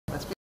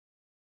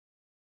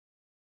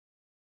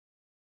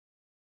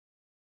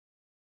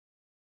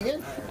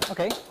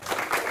Okay.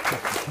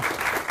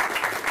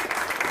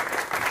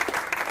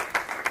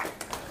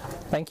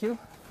 Thank you.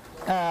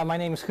 My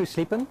name is Guus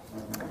Sliepen.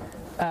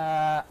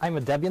 I'm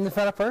a Debian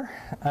developer,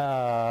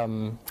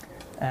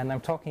 and I'm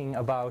talking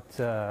about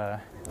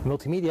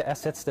multimedia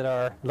assets that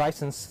are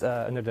licensed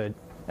under the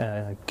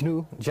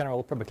GNU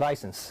General Public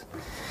License.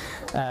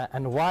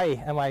 And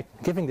why am I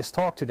giving this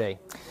talk today?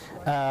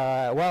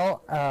 As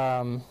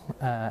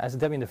a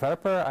Debian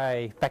developer,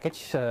 I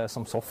package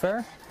some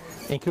software,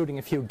 including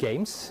a few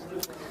games.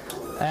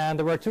 And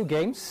there were two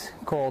games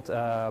called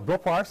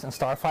Blob Wars and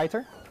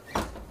Starfighter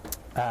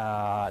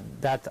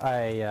that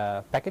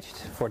I packaged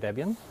for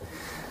Debian.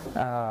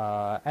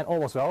 And all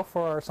was well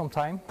for some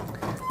time.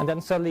 And then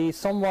suddenly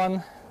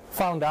someone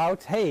found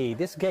out, hey,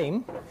 this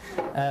game,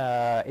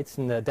 it's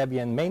in the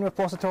Debian main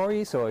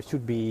repository, so it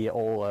should be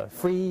all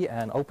free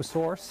and open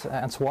source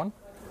and so on.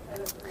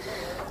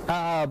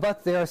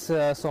 But there's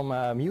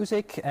some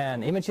music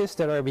and images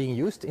that are being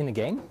used in the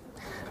game,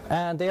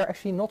 and they are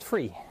actually not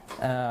free.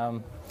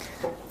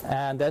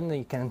 And then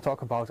you can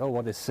talk about, oh,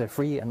 what is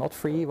free and not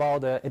free.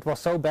 Well, it was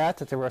so bad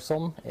that there was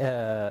some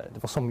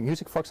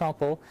music, for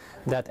example,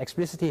 that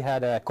explicitly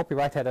had a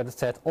copyright header that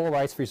said all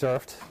rights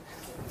reserved,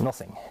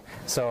 nothing.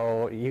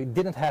 So you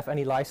didn't have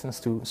any license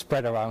to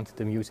spread around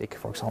the music,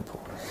 for example.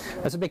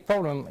 That's a big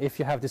problem if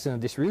you have this in a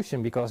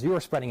distribution, because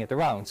you're spreading it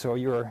around, so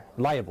you're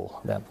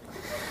liable then.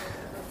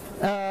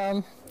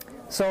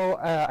 So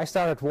I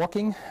started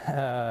working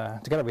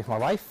together with my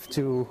wife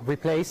to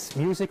replace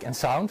music and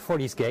sound for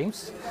these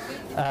games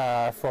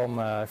from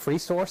free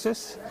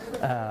sources.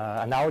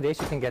 And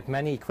nowadays you can get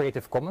many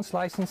Creative Commons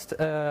licensed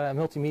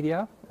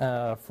multimedia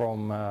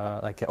from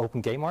like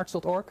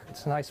opengamearts.org.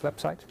 It's a nice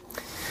website.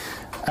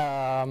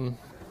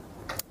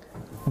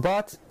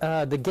 But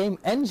the game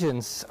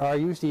engines are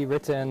usually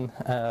written,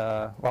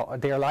 well,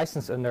 they are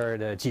licensed under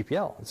the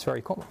GPL. It's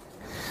very common.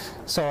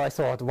 So I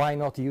thought, why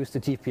not use the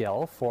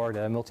GPL for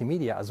the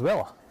multimedia as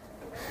well?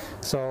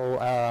 So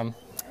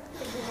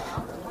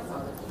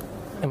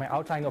in my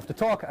outline of the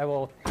talk, I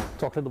will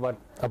talk a little bit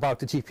about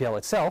the GPL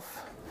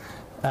itself,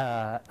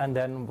 and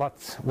then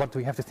what do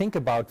we have to think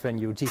about when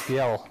you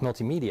GPL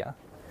multimedia.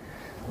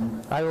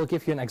 I will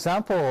give you an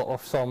example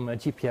of some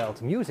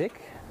GPL'ed music,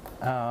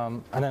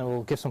 and then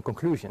we'll give some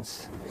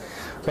conclusions.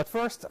 But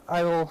first,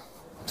 I will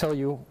tell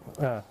you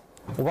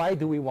why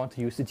do we want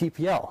to use the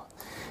GPL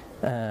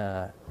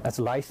as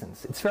a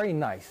license. It's very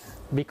nice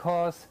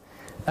because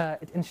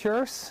it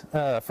ensures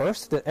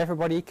first that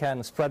everybody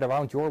can spread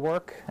around your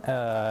work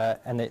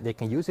and they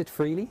can use it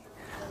freely.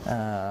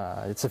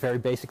 It's a very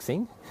basic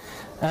thing.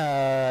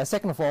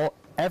 Second of all,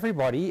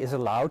 everybody is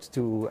allowed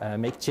to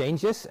make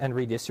changes and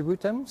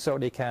redistribute them, so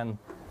they can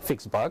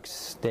fix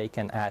bugs, they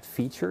can add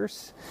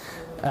features,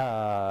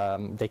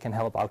 they can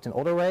help out in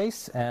other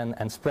ways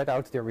and spread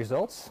out their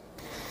results.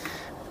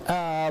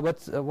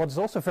 But what's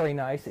also very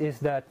nice is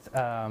that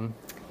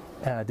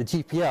the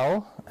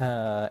GPL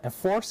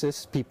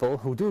enforces people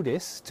who do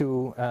this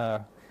to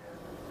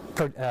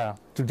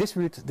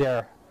distribute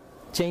their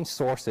change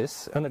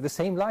sources under the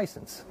same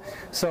license.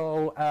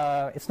 So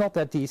it's not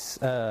that these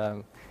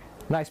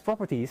nice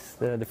properties,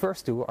 the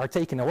first two, are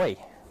taken away.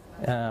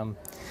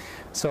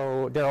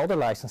 So there are other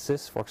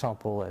licenses, for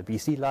example, a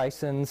BC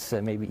license,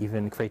 maybe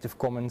even Creative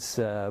Commons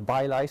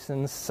BY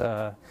license,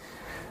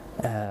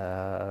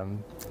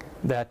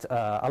 that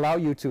allow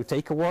you to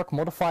take a work,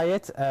 modify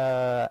it,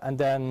 and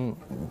then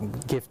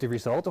give the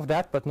result of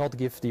that, but not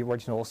give the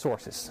original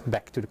sources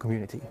back to the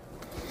community.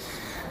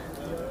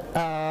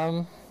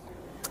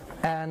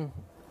 And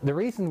the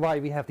reason why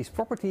we have these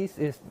properties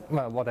is,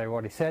 well, what I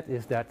already said,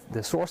 is that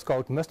the source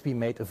code must be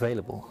made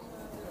available.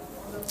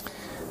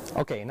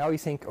 Okay, now you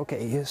think,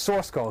 okay,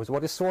 source code.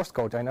 What is source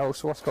code? I know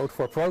source code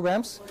for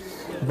programs,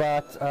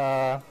 but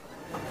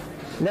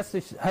let's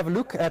just have a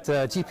look at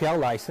the GPL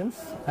license,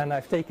 and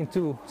I've taken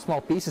two small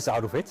pieces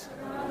out of it.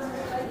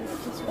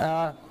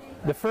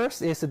 The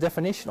first is the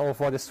definition of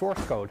what is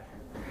source code.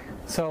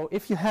 So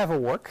if you have a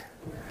work,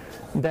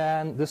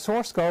 then the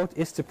source code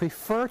is the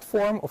preferred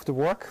form of the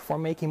work for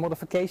making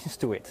modifications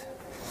to it.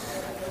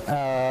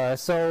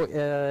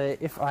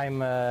 If I'm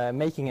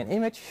making an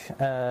image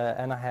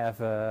and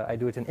I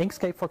do it in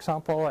Inkscape, for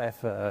example, I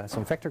have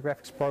some vector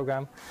graphics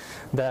program,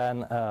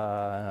 then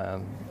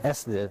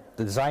as the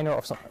designer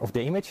of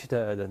the image,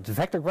 the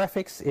vector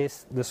graphics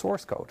is the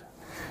source code.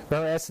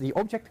 Whereas the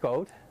object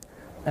code,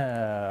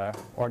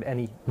 or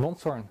any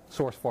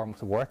non-source form of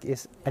the work,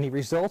 is any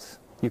result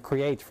you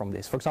create from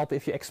this. For example,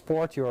 if you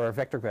export your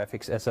vector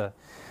graphics as a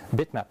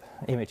bitmap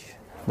image,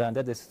 then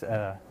that is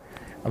a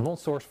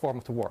non-source form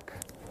of the work.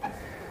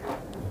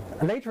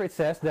 And later it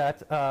says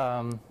that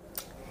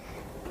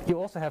you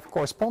also have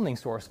corresponding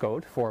source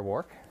code for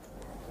work,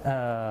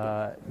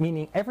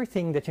 meaning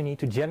everything that you need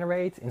to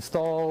generate,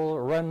 install,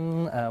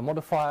 run,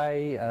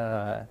 modify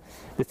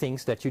the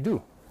things that you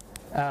do.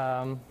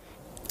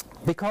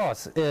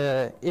 Because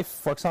if,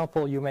 for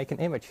example, you make an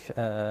image,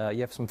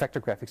 you have some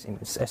vector graphics in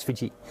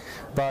SVG,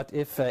 but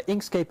if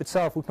Inkscape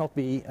itself would not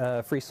be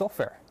free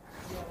software,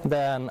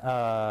 then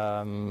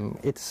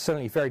it's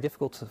certainly very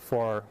difficult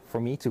for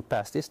me to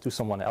pass this to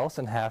someone else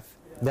and have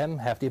them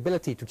have the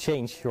ability to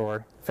change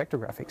your vector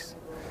graphics.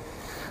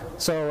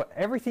 So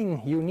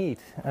everything you need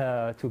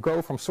to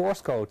go from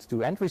source code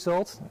to end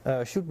result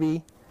should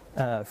be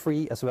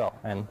free as well,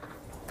 and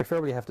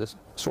preferably have the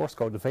source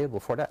code available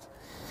for that.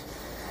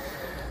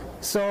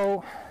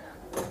 So,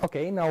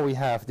 okay, now we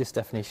have this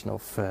definition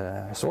of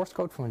source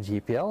code from the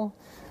GPL.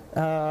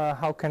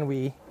 How can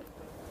we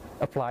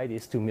apply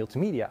this to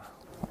multimedia?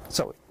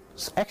 So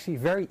it's actually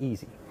very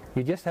easy.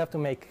 You just have to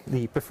make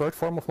the preferred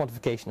form of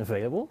modification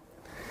available.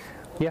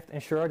 You have to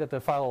ensure that the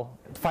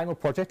final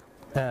product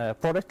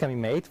can be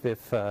made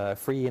with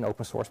free and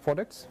open source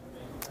products.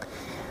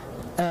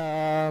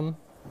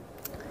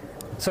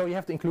 So you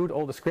have to include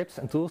all the scripts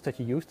and tools that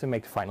you use to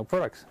make the final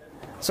product.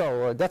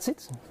 So that's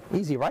it.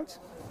 Easy, right?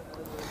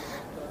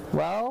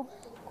 Well,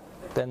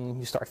 then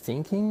you start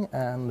thinking,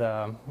 and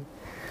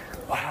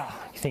wow,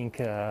 you think,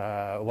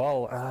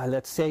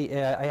 let's say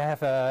I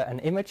have an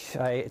image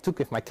I took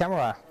with my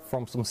camera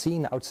from some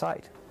scene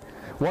outside.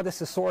 What is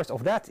the source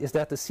of that? Is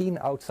that the scene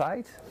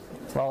outside?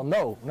 Well,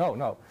 no.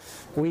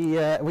 We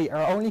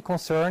are only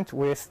concerned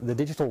with the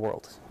digital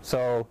world.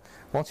 So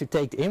once you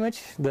take the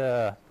image,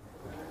 the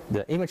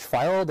image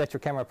file that your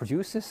camera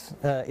produces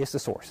is the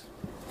source.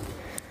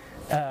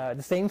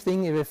 The same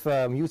thing with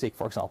music,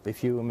 for example.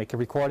 If you make a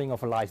recording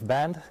of a live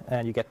band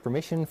and you get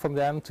permission from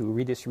them to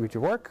redistribute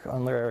your work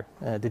under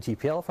the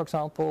GPL, for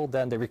example,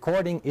 then the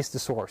recording is the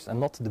source and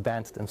not the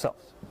band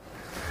themselves.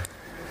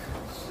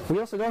 We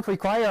also don't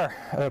require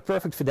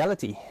perfect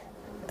fidelity.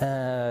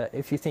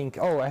 If you think,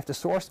 oh, I have the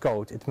source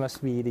code, it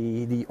must be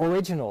the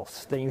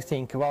originals, then you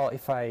think, well,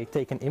 if I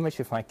take an image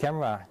with my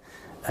camera,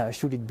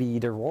 should it be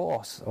the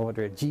RAWs or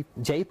the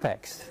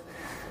JPEGs?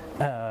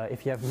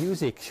 If you have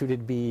music, should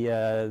it be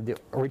the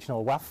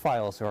original WAV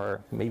files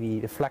or maybe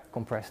the FLAC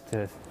compressed,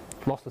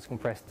 lossless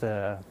compressed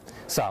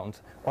sound?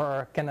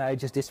 Or can I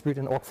just distribute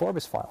an Ogg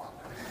Vorbis file?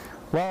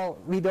 Well,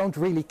 we don't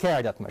really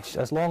care that much,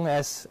 as long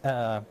as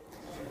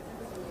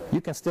you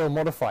can still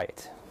modify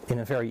it in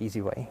a very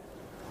easy way.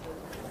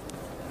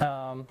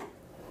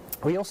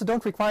 We also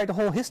don't require the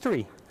whole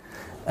history.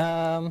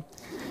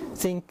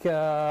 Think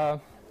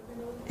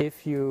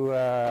if you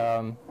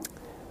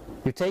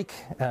take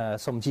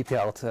some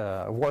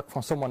GPL'ed work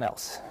from someone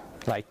else,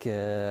 like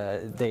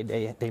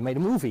they made a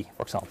movie,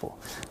 for example,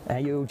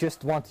 and you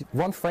just want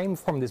one frame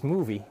from this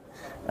movie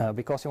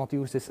because you want to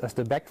use this as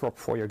the backdrop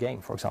for your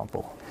game, for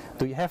example.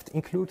 Do you have to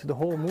include the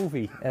whole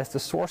movie as the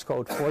source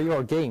code for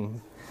your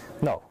game?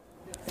 No.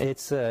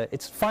 It's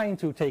fine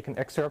to take an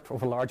excerpt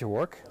of a larger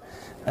work.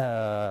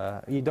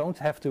 You don't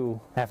have to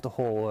have the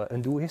whole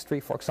undo history,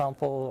 for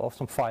example, of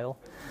some file,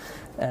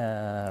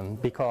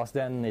 because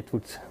then it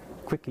would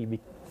quickly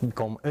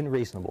become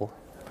unreasonable.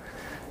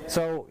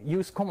 So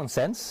use common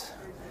sense.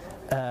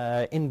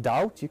 In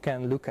doubt, you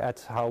can look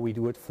at how we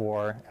do it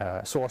for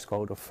source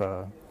code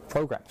of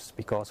programs,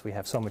 because we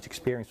have so much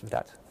experience with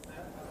that.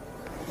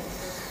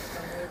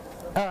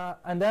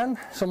 And then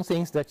some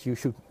things that you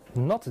should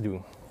not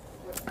do.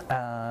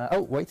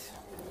 Oh, wait.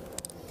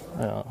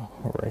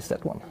 Where is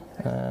that one?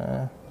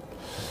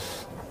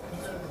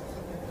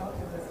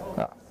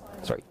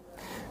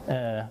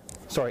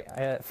 Sorry.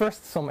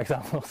 First, some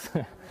examples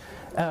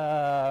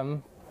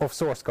of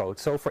source code.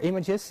 So for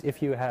images,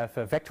 if you have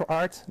vector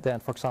art, then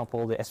for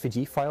example the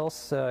SVG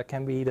files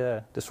can be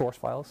the source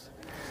files.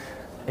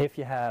 If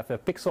you have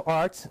pixel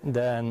art,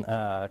 then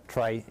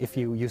if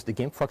you use the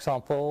GIMP, for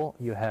example,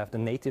 you have the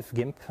native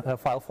GIMP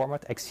file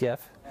format, XCF,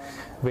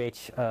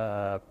 which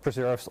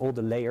preserves all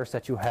the layers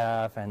that you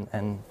have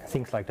and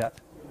things like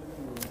that.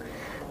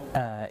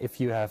 If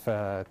you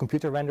have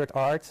computer rendered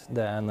art,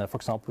 then for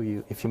example,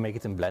 if you make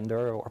it in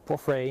Blender or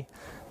Portray,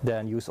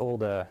 then use all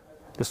the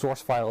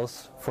source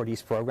files for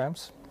these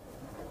programs.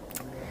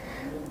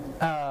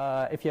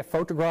 If you have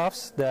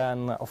photographs,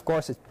 then of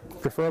course it's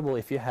preferable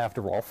if you have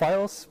the raw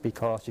files,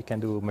 because you can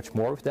do much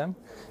more with them.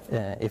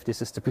 If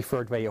this is the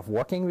preferred way of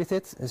working with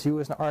it as you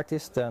as an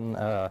artist, then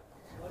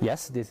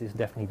yes, this is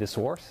definitely the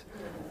source.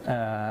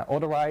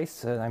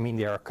 Otherwise, I mean,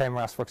 there are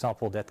cameras, for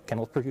example, that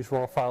cannot produce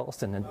raw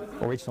files, and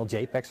the original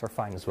JPEGs are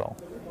fine as well.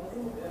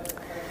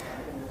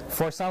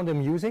 For sound and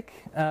music,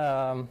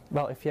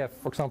 well, if you have,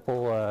 for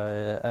example,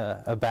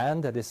 a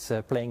band that is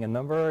playing a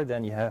number,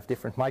 then you have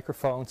different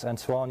microphones and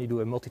so on, you do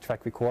a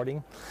multi-track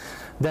recording,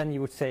 then you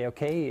would say,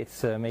 okay,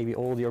 it's maybe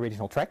all the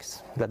original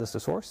tracks, that is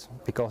the source,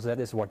 because that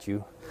is what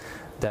you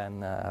then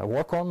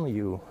work on,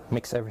 you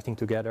mix everything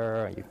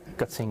together, you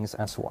cut things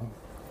and so on.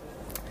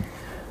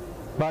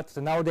 But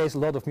nowadays a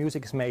lot of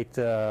music is made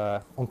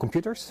on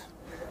computers.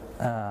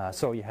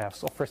 So you have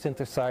software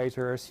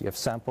synthesizers, you have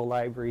sample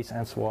libraries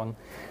and so on.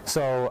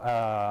 So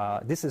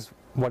this is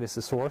what is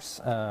the source.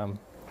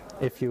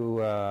 If you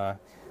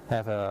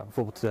have a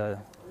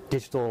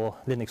digital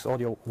Linux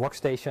audio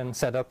workstation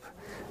set up,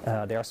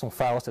 there are some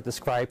files that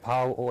describe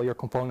how all your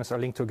components are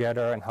linked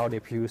together and how they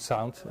produce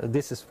sound.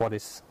 This is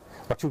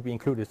what should be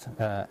included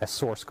as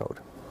source code.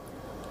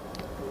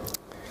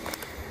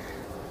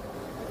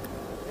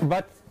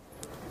 But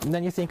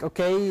then you think,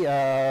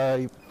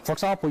 okay, for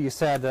example, you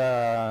said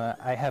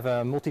I have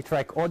a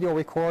multi-track audio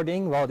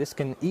recording. Well, this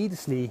can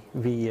easily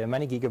be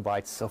many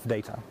gigabytes of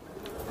data.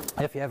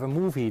 If you have a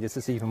movie, this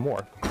is even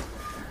more.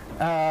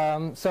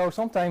 So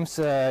sometimes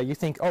you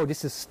think, oh,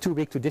 this is too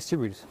big to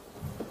distribute.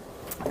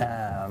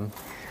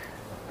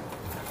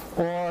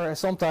 Or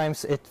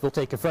sometimes it will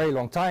take a very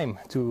long time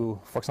to,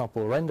 for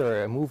example,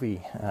 render a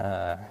movie.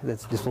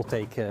 This will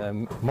take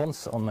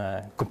months on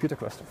a computer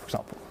cluster, for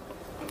example.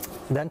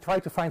 Then try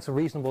to find some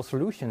reasonable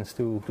solutions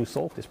to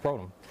solve this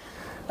problem.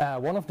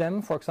 One of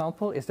them, for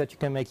example, is that you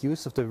can make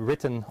use of the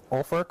written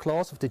offer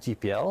clause of the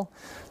GPL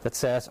that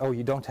says, oh,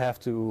 you don't have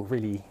to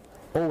really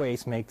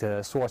always make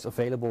the source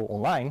available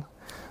online,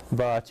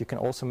 but you can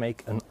also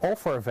make an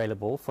offer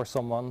available for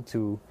someone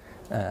to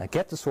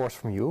get the source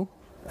from you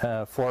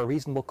for a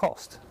reasonable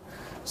cost.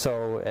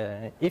 So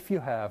if you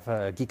have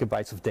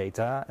gigabytes of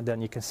data,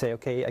 then you can say,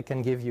 okay, I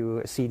can give you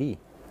a CD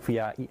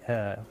via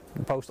the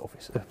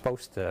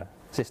post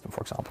system,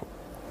 for example.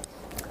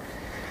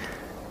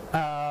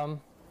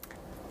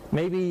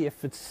 Maybe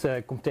if it's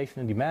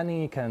computationally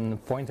demanding, you can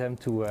point them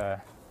to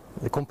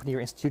the company or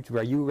institute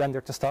where you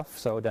rendered the stuff,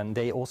 so then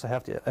they also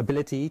have the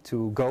ability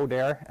to go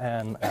there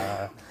and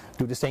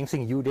do the same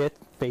thing you did,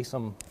 pay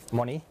some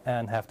money,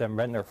 and have them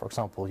render, for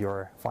example,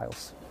 your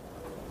files.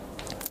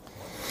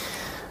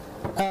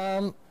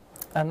 And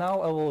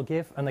now I will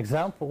give an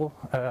example.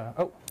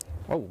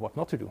 What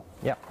not to do.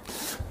 Yeah,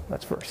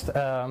 that's first.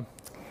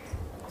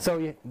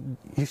 So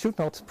you should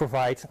not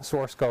provide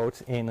source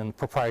code in a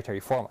proprietary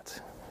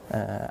format.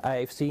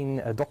 I've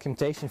seen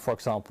documentation, for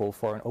example,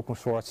 for an open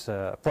source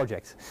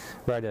project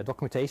where the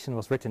documentation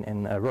was written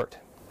in Word.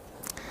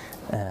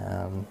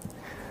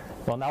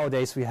 Well,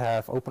 nowadays we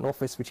have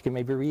OpenOffice, which can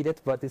maybe read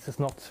it, but this is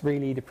not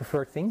really the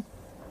preferred thing.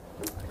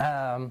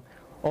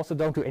 Also,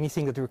 don't do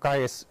anything that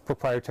requires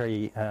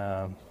proprietary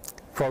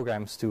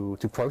programs to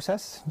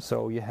process.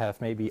 So you have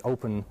maybe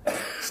open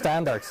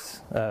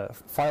standards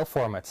file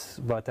formats,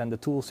 but then the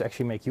tools to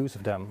actually make use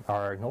of them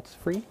are not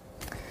free.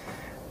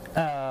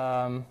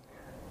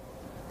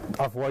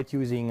 Avoid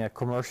using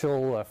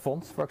commercial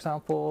fonts, for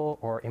example,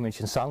 or image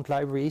and sound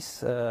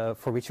libraries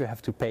for which you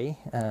have to pay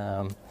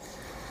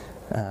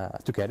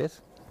to get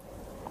it.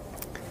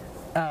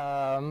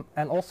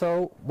 And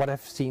also, what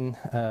I've seen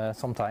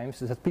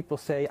sometimes is that people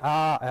say,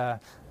 I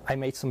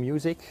made some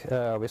music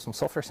with some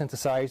software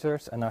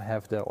synthesizers, and I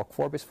have the Ogg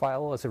Vorbis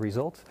file as a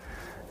result.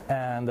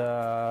 And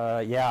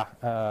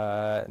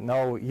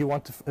no, you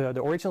want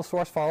the original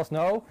source files?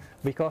 No,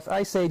 because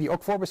I say the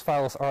Ogg Vorbis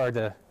files are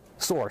the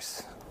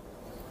source.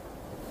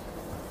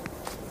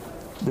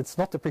 That's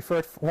not the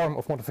preferred form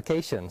of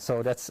modification,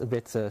 so that's a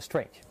bit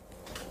strange.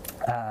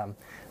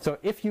 So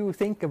if you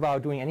think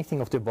about doing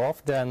anything of the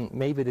above, then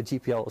maybe the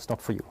GPL is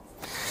not for you.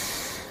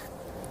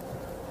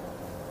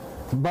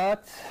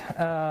 But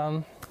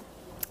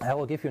I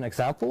will give you an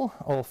example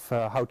of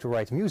how to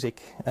write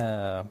music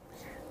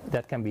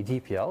that can be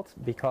GPL'ed,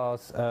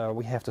 because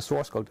we have the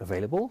source code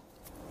available.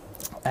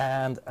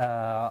 And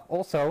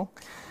also,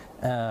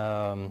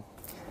 I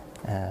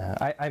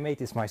made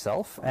this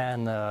myself,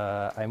 and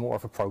I'm more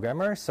of a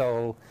programmer,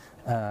 so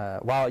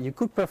while you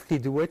could perfectly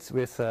do it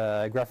with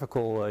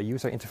graphical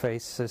user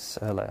interfaces,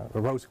 like a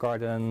rose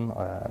garden,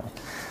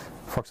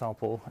 for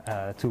example,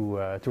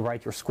 to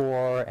write your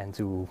score and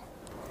to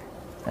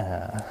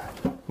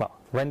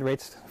render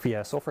it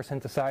via software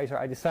synthesizer,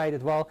 I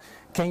decided, well,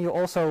 can you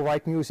also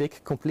write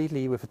music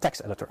completely with a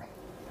text editor?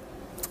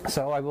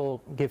 So I will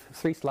give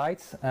 3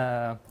 slides,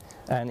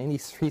 and in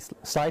these 3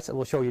 slides I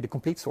will show you the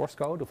complete source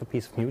code of a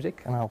piece of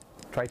music, and I'll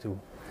try to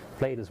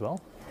play it as well.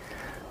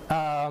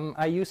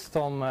 I used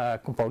some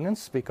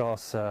components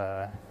because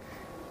I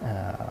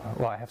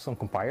have some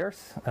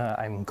compilers.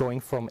 I'm going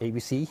from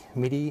ABC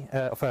MIDI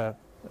of a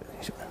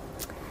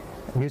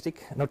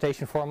music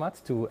notation format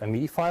to a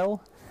MIDI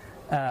file.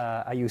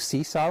 I use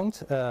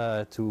csound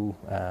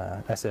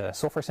as a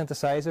software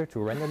synthesizer to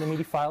render the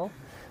MIDI file.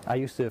 I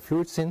use the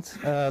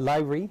FluidSynth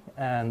library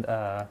and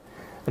a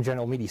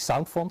general MIDI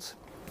sound font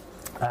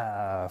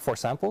for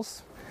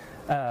samples.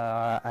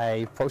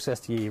 I process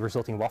the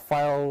resulting WAV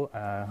file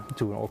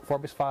to an Ogg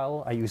Vorbis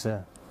file. I use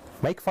a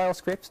makefile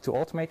script to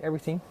automate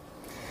everything.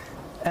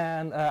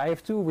 And I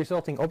have 2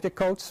 resulting object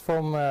codes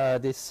from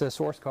this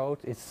source code.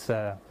 It's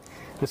the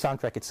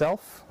soundtrack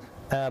itself,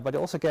 but I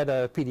also get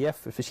a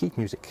PDF with the sheet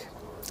music.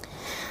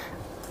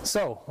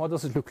 So, what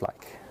does it look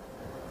like?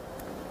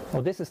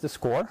 Well, this is the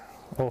score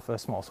of a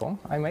small song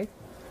I made.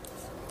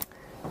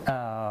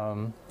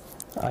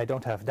 I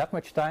don't have that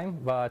much time,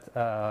 but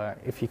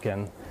if you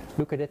can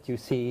look at it, you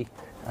see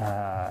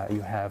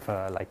you have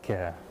like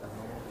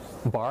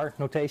bar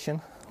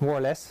notation, more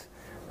or less.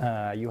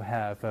 You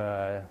have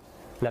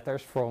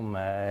letters from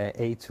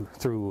A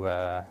through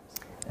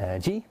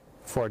G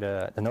for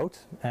the note,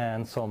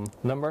 and some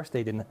numbers.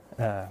 They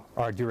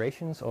are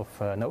durations of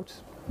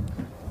notes.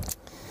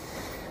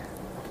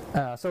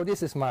 So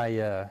this is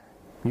my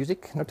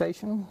music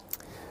notation,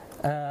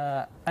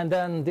 and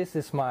then this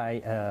is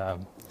my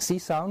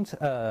csound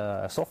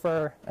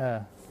software.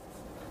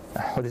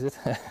 What is it?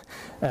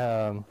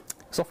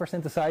 Software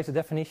synthesizer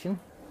definition.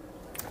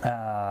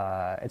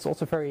 It's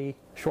also very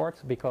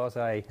short because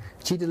I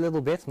cheated a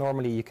little bit.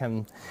 Normally you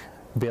can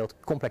build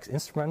complex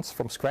instruments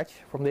from scratch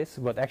from this,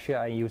 but actually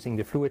I'm using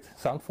the fluid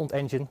sound font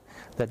engine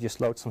that just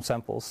loads some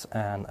samples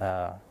and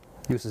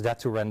uses that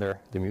to render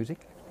the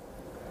music.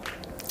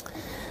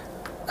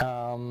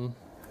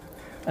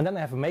 And then I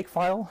have a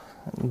makefile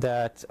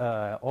that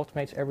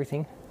automates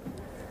everything.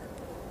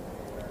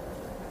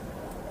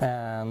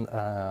 And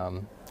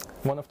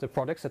one of the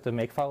products that the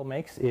makefile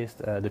makes is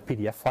the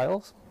PDF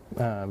files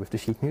with the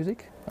sheet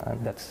music.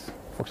 And that's,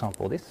 for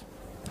example, this.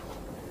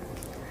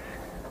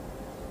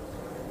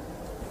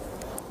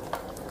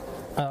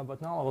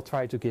 But now I will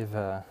try to give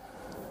a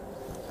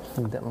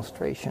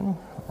demonstration.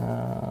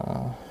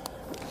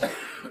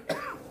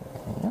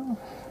 Yeah.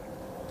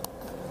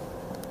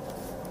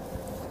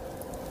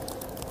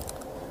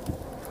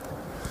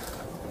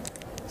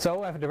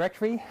 So I have a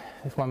directory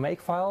with my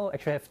makefile.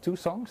 Actually I have 2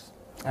 songs,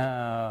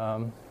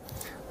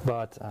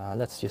 but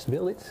let's just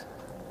build it.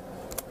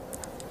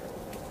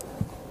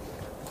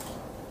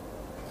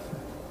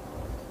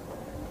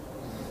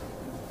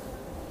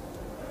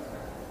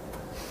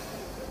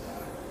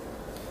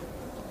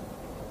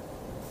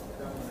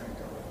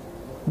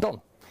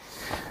 Done.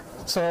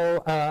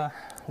 So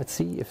let's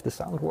see if the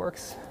sound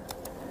works.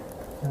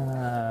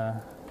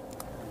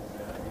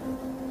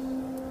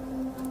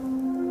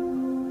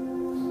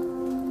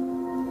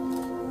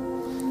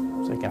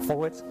 So you can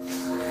follow it.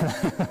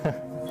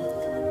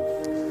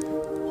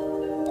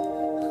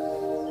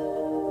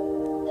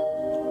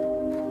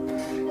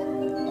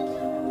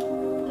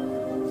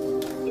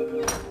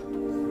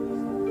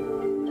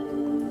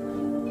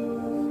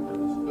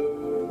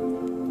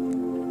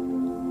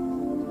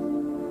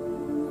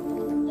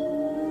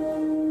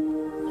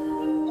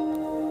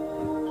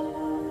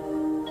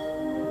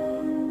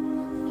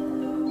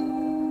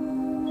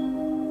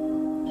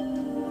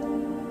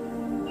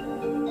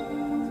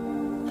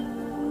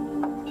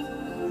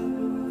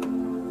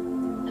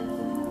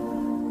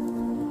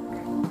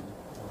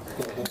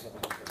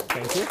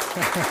 Thank you.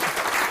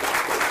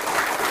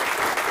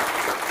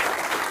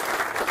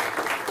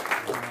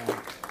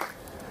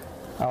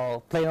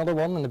 I'll play another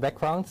one in the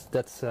background.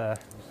 That's a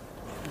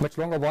much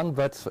longer one,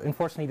 but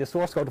unfortunately the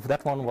source code of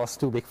that one was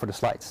too big for the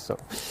slides.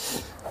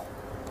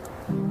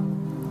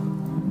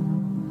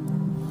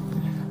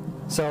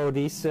 So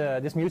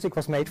this music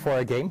was made for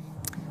a game,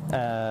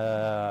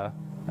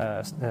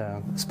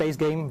 space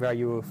game where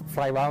you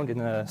fly around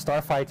in a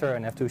starfighter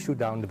and have to shoot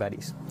down the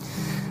baddies.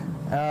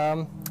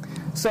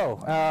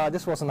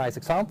 This was a nice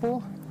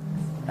example.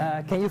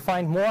 Can you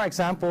find more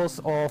examples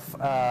of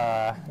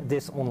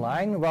this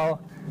online? Well,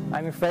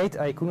 I'm afraid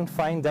I couldn't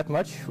find that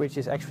much, which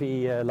is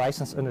actually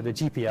licensed under the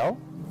GPL.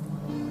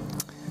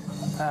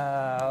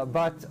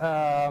 But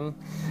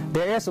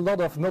there is a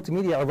lot of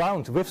multimedia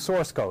around with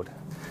source code.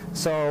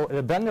 So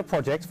the Blender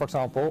project, for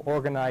example,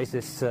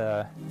 organizes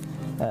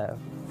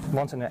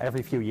once in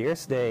every few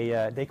years.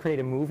 They create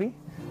a movie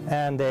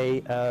and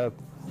they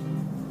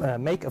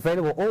make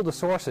available all the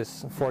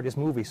sources for this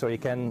movie, so you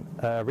can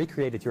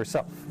recreate it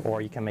yourself,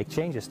 or you can make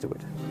changes to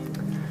it.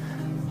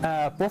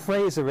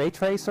 Ray is a ray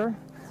tracer.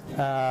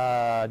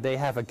 They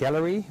have a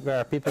gallery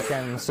where people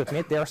can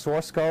submit their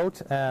source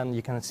code, and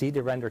you can see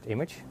the rendered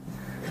image.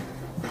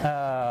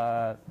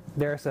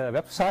 There's a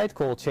website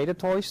called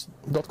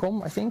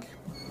shadedtoys.com, I think,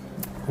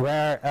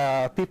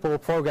 where people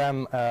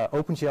program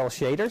OpenGL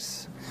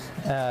shaders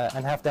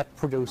and have that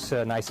produce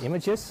nice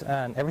images,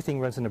 and everything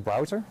runs in the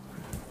browser.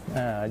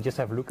 Just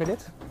have a look at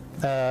it.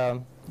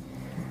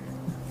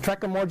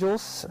 Tracker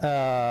modules.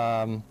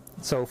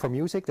 So for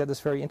music, that is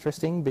very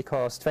interesting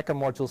because tracker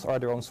modules are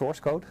their own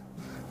source code.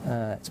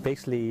 It's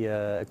basically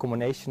a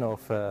combination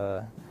of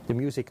the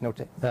music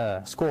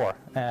score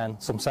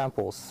and some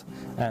samples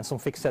and some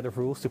fixed set of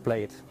rules to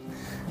play it.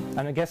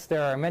 And I guess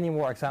there are many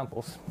more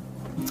examples.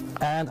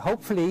 And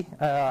hopefully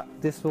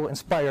this will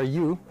inspire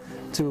you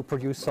to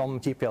produce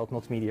some GPL'ed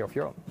multimedia of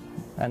your own.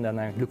 And then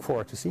I look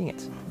forward to seeing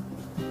it.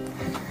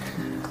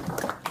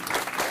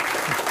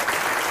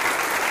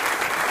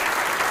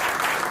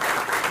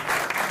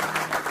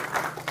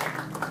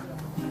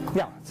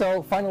 Yeah,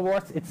 so final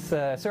words, it's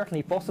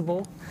certainly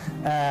possible,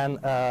 and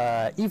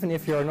even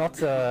if you're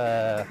not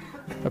a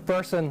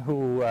person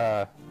who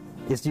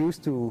is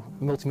used to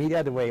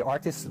multimedia the way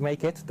artists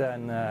make it,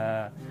 then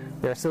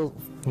there are still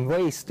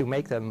ways to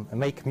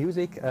make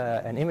music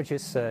and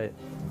images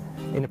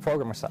in a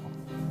programmer style.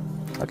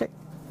 Okay,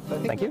 so I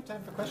think thank you. We have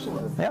time for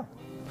questions. Yeah.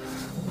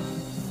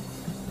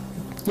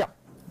 Yeah.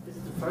 Is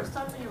it the first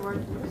time you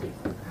wrote music?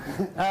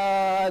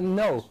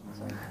 No.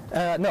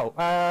 No,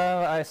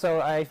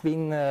 so I've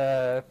been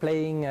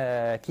playing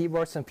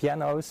keyboards and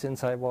piano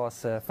since I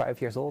was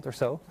 5 years old or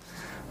so.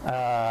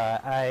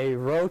 I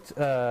wrote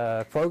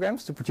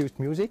programs to produce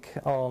music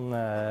on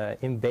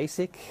in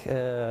BASIC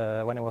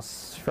when I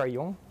was very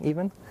young,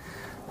 even.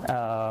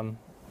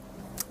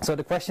 So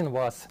the question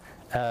was,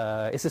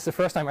 is this the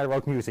first time I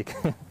wrote music?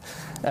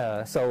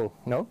 So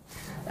no.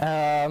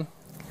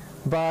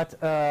 But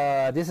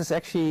this is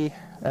actually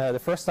The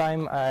first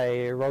time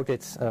I wrote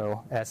it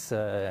as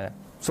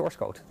source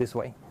code this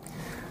way.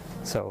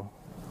 So,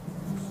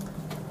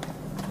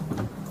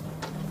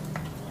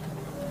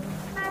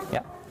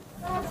 yeah.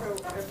 So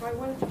if I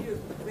wanted to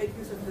make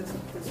use of this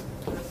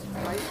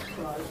sprite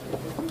clause in the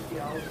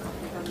GPL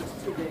because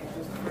it's too big,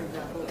 just for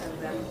example,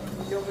 and then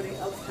nobody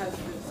else has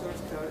the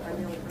source code, I'm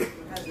the only person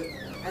who has it,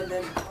 and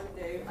then one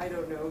day, I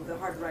don't know, the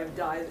hard drive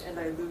dies and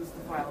I lose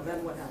the file,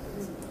 then what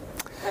happens?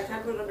 I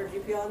can't put it under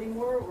GPL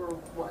anymore, or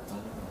what?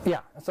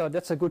 Yeah, so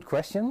that's a good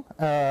question.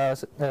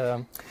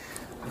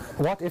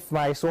 What if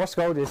my source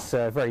code is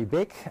very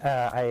big?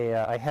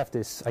 I have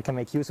this. I can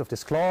make use of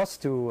this clause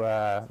to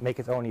make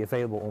it only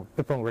available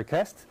upon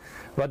request.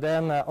 But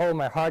then, oh,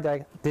 my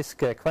hard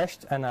disk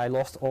crashed and I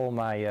lost all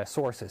my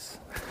sources.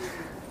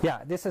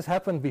 Yeah, this has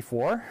happened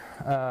before.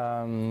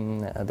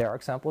 There are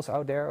examples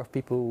out there of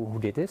people who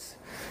did this.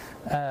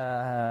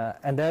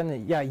 And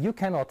then, yeah, you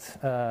cannot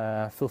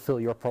fulfill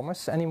your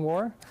promise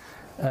anymore.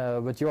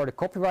 But you're the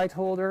copyright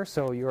holder,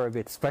 so you're a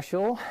bit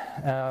special.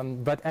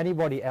 But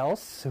anybody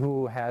else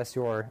who has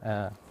your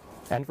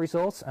end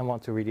results and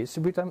want to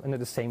redistribute them under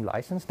the same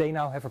license, they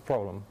now have a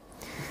problem.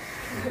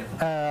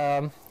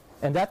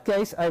 In that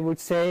case, I would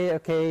say,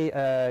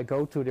 okay,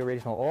 go to the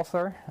original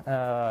author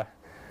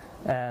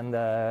and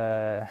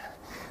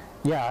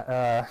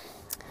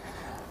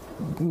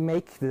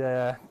make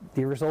the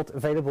result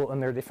available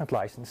under a different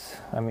license.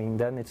 I mean,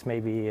 then it's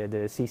maybe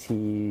the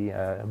CC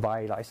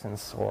BY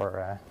license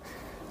or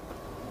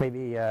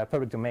maybe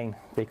public domain,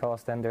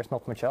 because then there's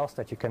not much else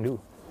that you can do.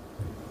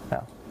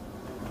 Yeah.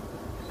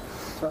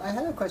 So I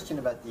had a question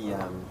about the,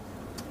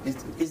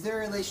 is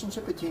there a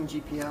relationship between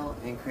GPL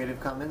and Creative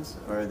Commons,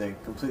 or are they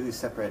completely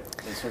separate?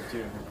 They serve two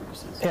different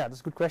purposes? Yeah,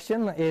 that's a good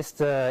question. Is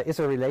there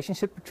a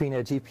relationship between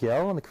a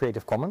GPL and the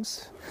Creative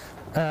Commons?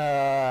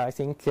 I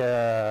think,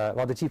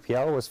 well, the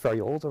GPL was very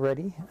old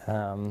already,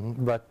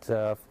 but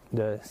the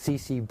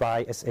CC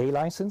BY SA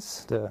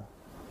license, the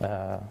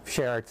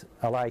shared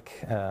alike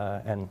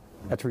and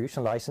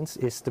attribution license,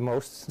 is the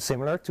most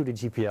similar to the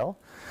GPL,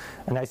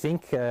 and I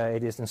think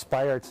it is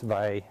inspired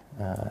by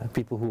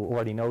people who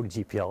already know the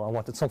GPL and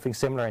wanted something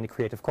similar in the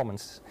Creative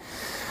Commons.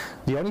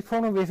 The only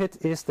problem with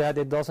it is that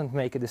it doesn't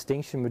make a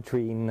distinction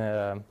between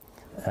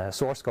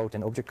source code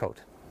and object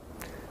code.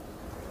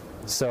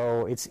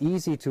 So it's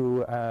easy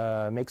to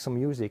make some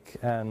music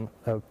and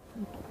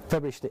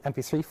publish the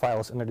MP3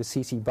 files under the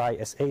CC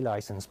BY SA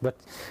license, but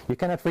you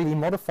cannot really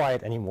modify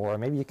it anymore.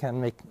 Maybe you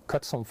can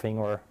cut something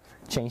or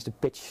change the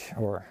pitch,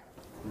 or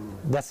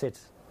that's it.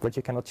 But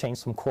you cannot change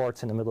some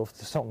chords in the middle of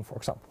the song, for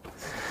example.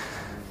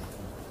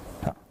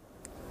 Yeah.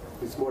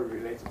 It's more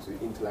related to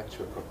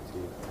intellectual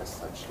property as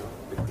such, no?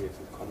 The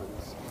Creative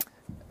Commons.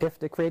 If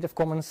the Creative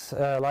Commons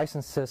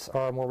licenses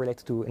are more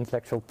related to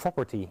intellectual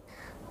property,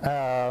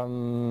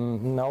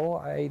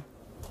 no,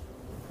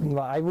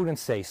 I wouldn't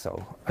say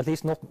so. At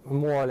least not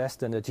more or less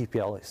than the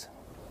GPL is.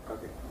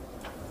 Okay.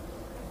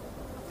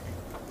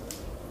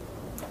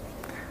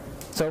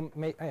 So,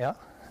 yeah.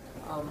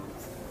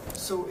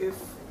 So if,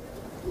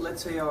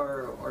 let's say,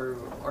 our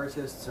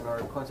artists and our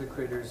content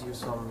creators use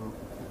some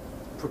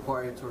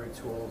proprietary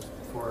tools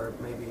for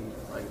maybe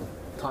like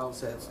tile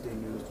sets, they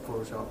use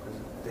Photoshop because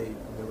they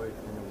knew it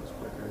and it was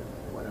quicker,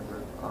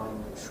 whatever.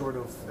 Short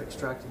of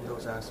extracting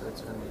those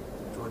assets and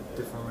to a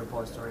different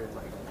repository,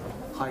 like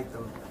hide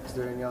them, is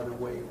there any other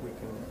way we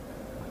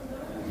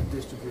can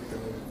distribute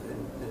them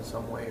in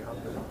some way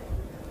under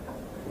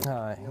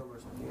or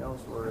something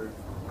else, or?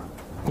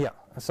 Yeah.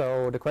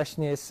 So the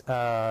question is,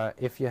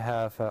 if you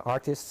have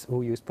artists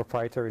who use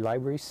proprietary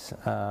libraries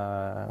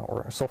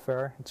or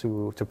software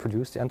to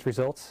produce the end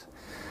results,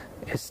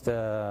 is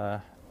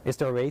there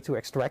a way to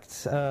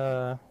extract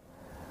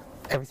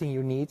everything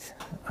you need?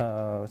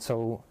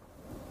 So,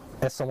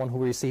 as someone who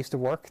receives the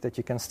work, that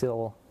you can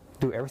still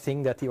do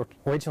everything that the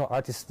original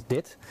artist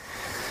did?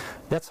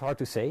 That's hard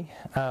to say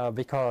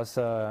because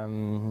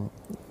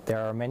there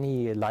are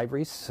many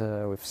libraries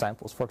with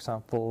samples, for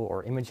example,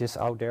 or images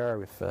out there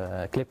with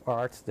clip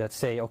art that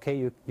say, okay,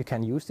 you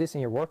can use this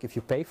in your work if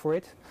you pay for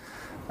it,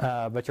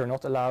 but you're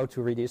not allowed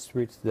to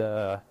redistribute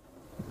the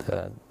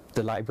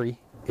library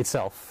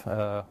itself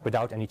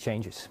without any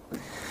changes.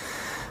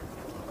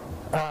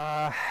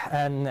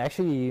 And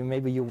actually,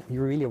 maybe you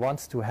really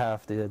want to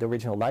have the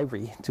original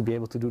library to be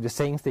able to do the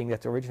same thing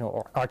that the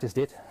original artist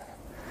did.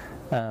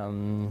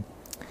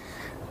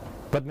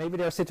 But maybe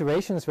there are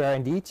situations where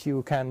indeed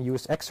you can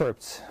use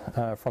excerpts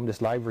from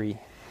this library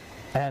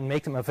and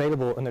make them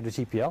available under the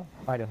GPL.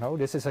 I don't know.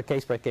 This is a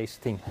case-by-case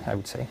thing, I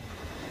would say.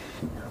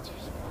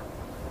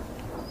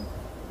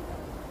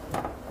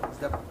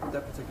 That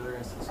particular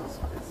instance,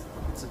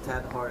 it's a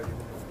tad hard, even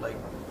if like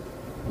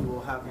you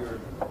will have your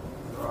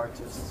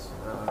artists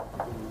who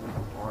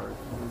are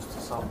used to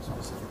some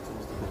specific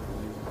tools that they've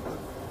been using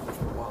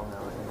for a while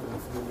now, and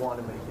if you want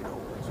to make it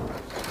open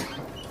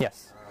source,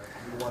 yes,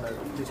 you want to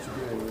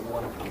distribute and you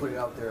want to put it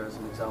out there as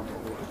an example?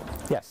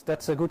 Yes,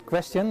 that's a good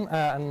question,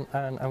 and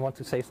I want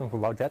to say something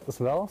about that as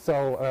well.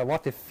 So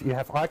what if you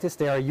have artists,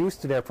 they are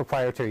used to their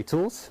proprietary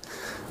tools?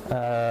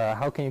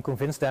 How can you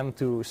convince them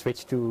to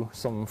switch to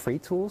some free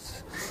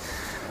tools?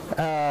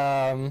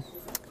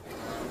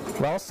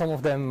 Well, some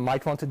of them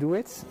might want to do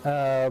it,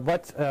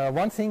 but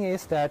one thing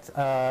is that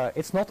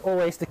it's not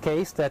always the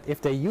case that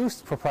if they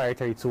use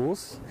proprietary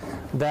tools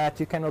that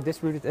you cannot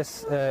distribute it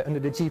as under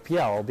the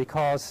GPL,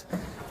 because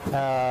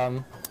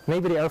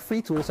maybe there are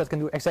free tools that can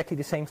do exactly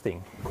the same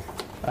thing.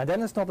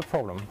 Then it's not a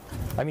problem.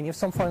 I mean, if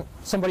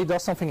somebody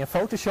does something in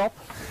Photoshop,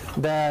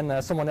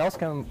 then someone else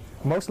can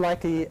most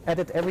likely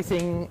edit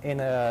everything in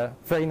a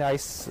very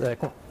nice,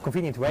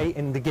 convenient way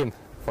in the GIMP,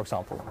 for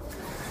example.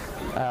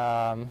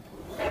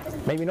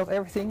 Maybe not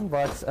everything,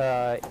 but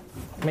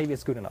maybe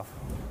it's good enough.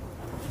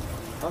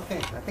 Okay,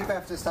 I think we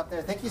have to stop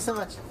there. Thank you so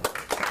much.